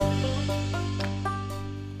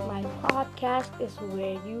podcast is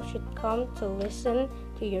where you should come to listen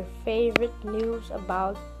to your favorite news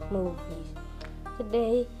about movies.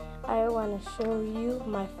 Today, I want to show you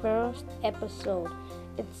my first episode.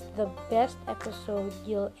 It's the best episode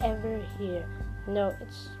you'll ever hear. No,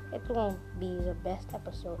 it won't be the best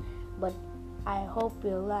episode, but I hope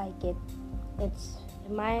you'll like it. This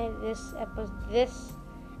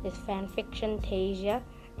is Fanfiction Tasia,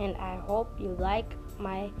 and I hope you like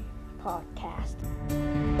my podcast.